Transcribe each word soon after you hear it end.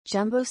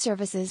Jumbo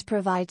Services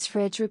provides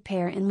fridge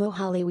repair in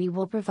Mohali. We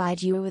will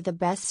provide you with the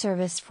best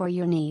service for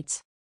your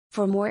needs.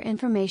 For more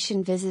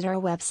information, visit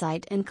our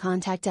website and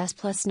contact us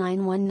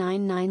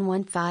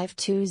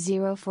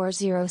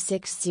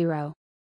 +9199152046060.